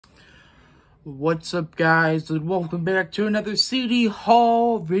What's up, guys, and welcome back to another CD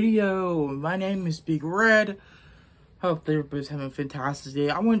haul video. My name is Big Red. Hope everybody's having a fantastic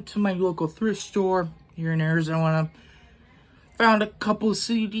day. I went to my local thrift store here in Arizona. Found a couple of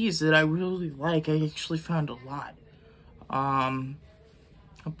CDs that I really like. I actually found a lot.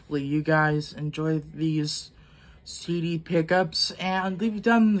 Hopefully you guys enjoy these CD pickups, and leave it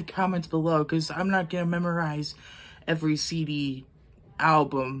down in the comments below, because I'm not gonna memorize every CD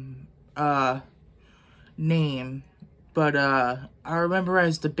album name, but I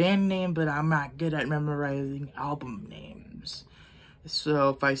memorized the band name, but I'm not good at memorizing album names. So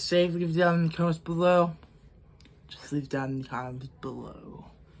if I say leave it down in the comments below, just leave it down in the comments below.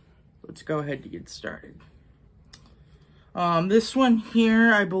 Let's go ahead and get started. This one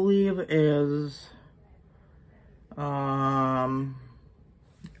here, I believe, is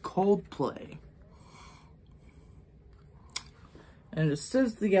Coldplay. And it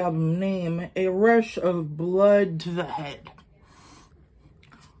says the album name, A Rush of Blood to the Head.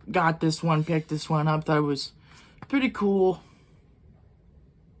 Got this one, picked this one up, thought it was pretty cool.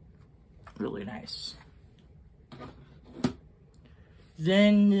 Really nice.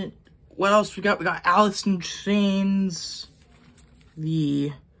 Then, what else we got? We got Alice in Chains,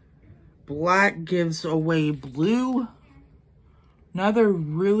 The Black Gives Away Blue. Another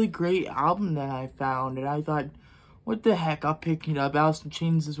really great album that I found, and I thought, what the heck, I'll pick it up. Alice in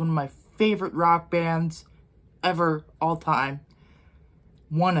Chains is one of my favorite rock bands ever, all time.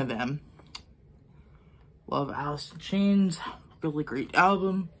 One of them. Love Alice in Chains. Really great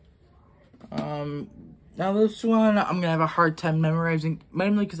album. Now this one, I'm going to have a hard time memorizing,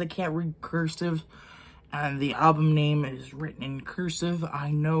 mainly because I can't read cursive, and the album name is written in cursive.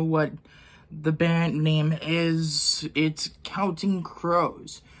 I know what the band name is. It's Counting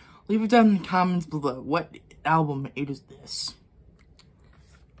Crows. Leave it down in the comments below. What album it is this?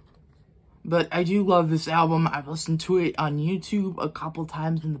 But I do love this album. I've listened to it on YouTube a couple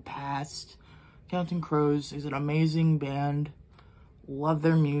times in the past. Counting Crows is an amazing band. Love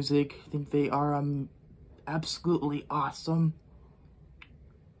their music. I think they are absolutely awesome.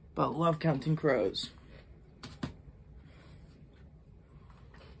 But love Counting Crows.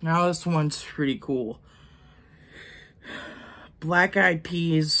 Now this one's pretty cool. Black Eyed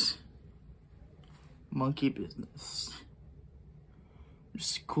Peas, Monkey Business.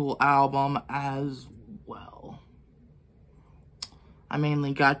 Just a cool album as well. I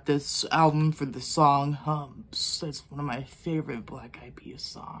mainly got this album for the song Humps. That's one of my favorite Black Eyed Peas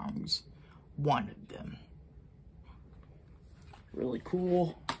songs. One of them. Really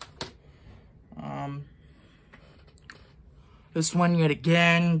cool. This one yet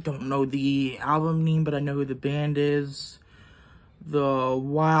again, don't know the album name, but I know who the band is. The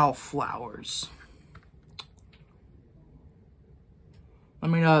Wildflowers.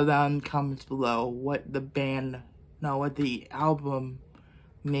 Let me know down in the comments below what the album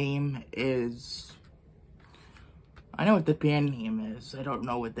name is. I know what the band name is. I don't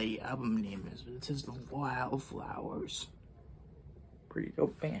know what the album name is, but it says The Wildflowers. Pretty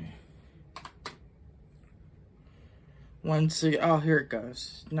dope band. Oh, here it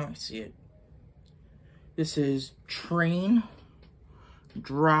goes. Now I see it. This is Train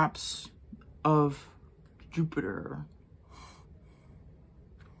Drops of Jupiter.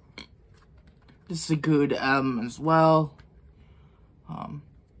 This is a good album as well.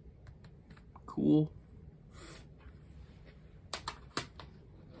 Cool.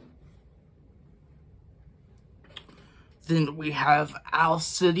 Then we have Owl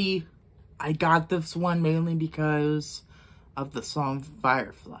City. I got this one mainly because of the song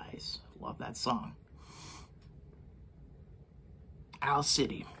Fireflies. Love that song. Owl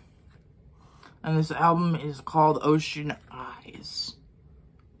City. And this album is called Ocean Eyes.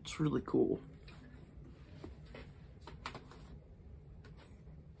 It's really cool.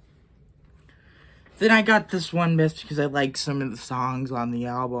 Then I got this one just because I like some of the songs on the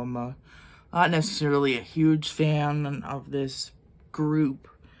album. Not necessarily a huge fan of this group.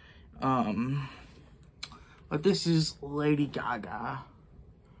 But this is Lady Gaga.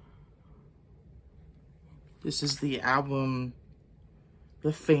 This is the album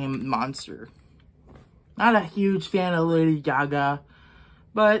The Fame Monster. Not a huge fan of Lady Gaga,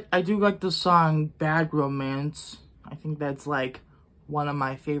 but I do like the song Bad Romance. I think that's like one of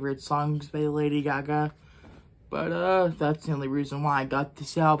my favorite songs by Lady Gaga. But that's the only reason why I got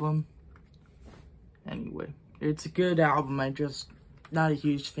this album. Anyway, it's a good album. I just not a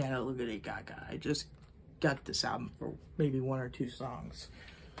huge fan of Lady Gaga. I just got this album for maybe one or two songs.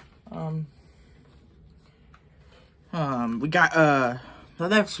 We got the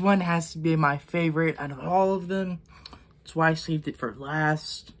next one has to be my favorite out of all of them. That's why I saved it for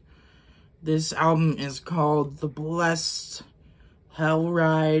last. This album is called The Blessed Hell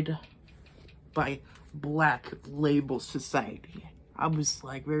Ride by Black Label Society. I was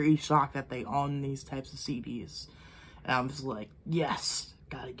like very shocked that they own these types of CDs. And I was like, yes,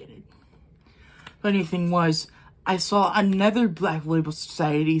 gotta get it. Funny thing was, I saw another Black Label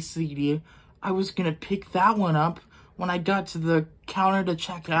Society CD. I was gonna pick that one up. When I got to the counter to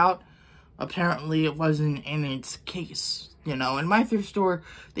check out, apparently it wasn't in its case. You know, in my thrift store,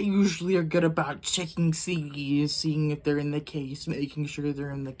 they usually are good about checking CDs, seeing if they're in the case, making sure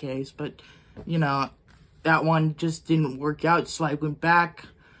they're in the case. But, you know, that one just didn't work out, so I went back,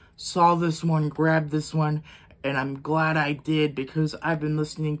 saw this one, grabbed this one, and I'm glad I did, because I've been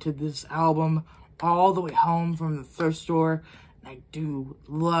listening to this album all the way home from the thrift store, and I do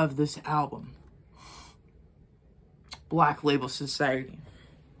love this album. Black Label Society.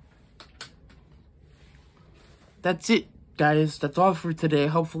 That's it, guys. That's all for today.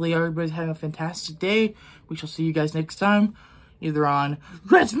 Hopefully everybody's having a fantastic day. We shall see you guys next time, either on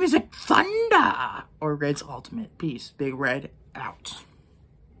Red's Music Thunder or Red's Ultimate. Peace. Big Red out.